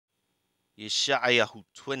Yeshayahu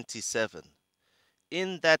 27.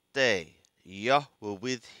 In that day, Yahweh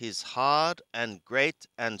with his hard and great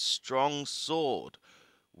and strong sword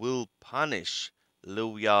will punish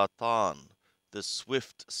Leviathan, the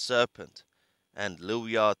swift serpent, and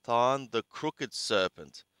Leviathan, the crooked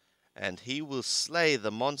serpent, and he will slay the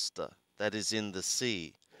monster that is in the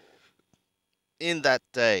sea. In that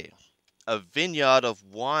day, a vineyard of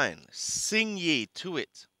wine, sing ye to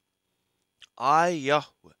it. I,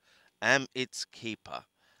 Yahweh, am its keeper.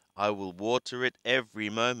 I will water it every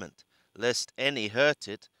moment. Lest any hurt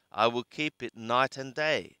it, I will keep it night and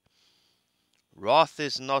day. Wrath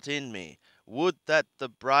is not in me. Would that the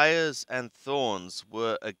briars and thorns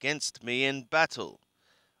were against me in battle.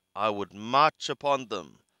 I would march upon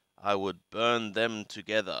them. I would burn them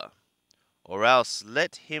together. Or else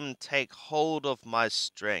let him take hold of my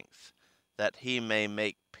strength, that he may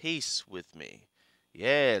make peace with me.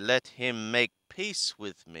 Yea, let him make peace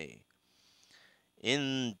with me.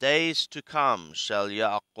 In days to come shall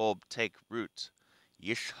Jacob take root,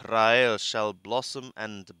 Israel shall blossom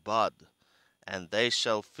and bud, and they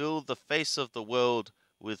shall fill the face of the world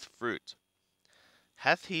with fruit.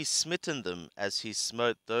 Hath he smitten them as he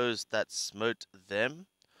smote those that smote them?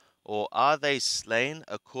 Or are they slain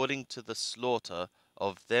according to the slaughter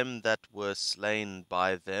of them that were slain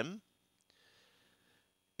by them?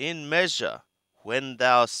 In measure, when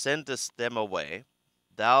thou sendest them away,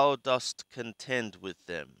 thou dost contend with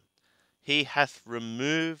them. He hath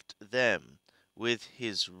removed them with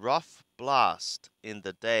his rough blast in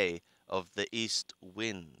the day of the east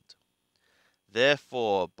wind.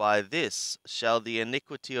 Therefore by this shall the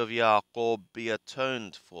iniquity of Jacob be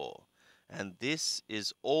atoned for, and this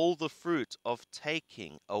is all the fruit of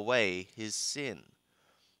taking away his sin,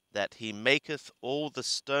 that he maketh all the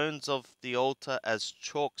stones of the altar as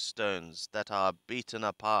chalk stones that are beaten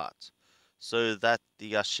apart, so that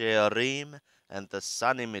the Asherim and the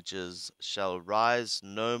sun images shall rise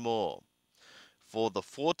no more. For the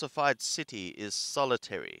fortified city is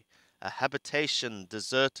solitary, a habitation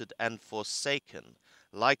deserted and forsaken,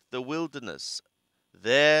 like the wilderness.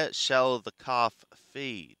 There shall the calf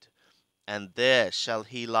feed, and there shall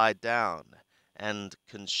he lie down, and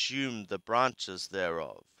consume the branches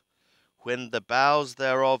thereof. When the boughs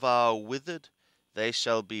thereof are withered, they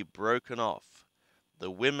shall be broken off. The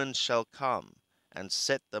women shall come, and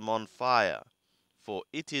set them on fire, for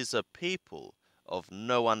it is a people of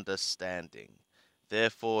no understanding.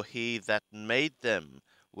 Therefore he that made them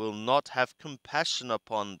will not have compassion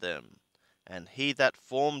upon them, and he that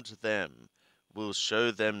formed them will show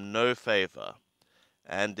them no favor.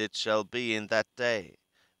 And it shall be in that day,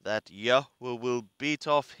 that Yahweh will beat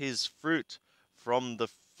off his fruit from the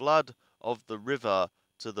flood of the river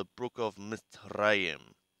to the brook of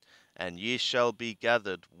Mizraim. And ye shall be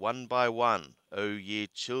gathered one by one, O ye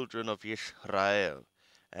children of Israel.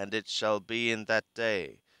 And it shall be in that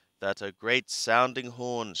day, that a great sounding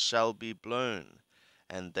horn shall be blown,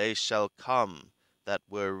 and they shall come that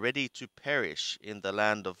were ready to perish in the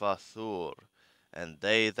land of Athur, and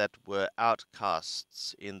they that were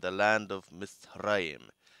outcasts in the land of Mizraim,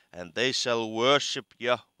 and they shall worship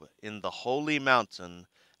Yahweh in the holy mountain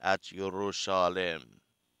at Jerusalem.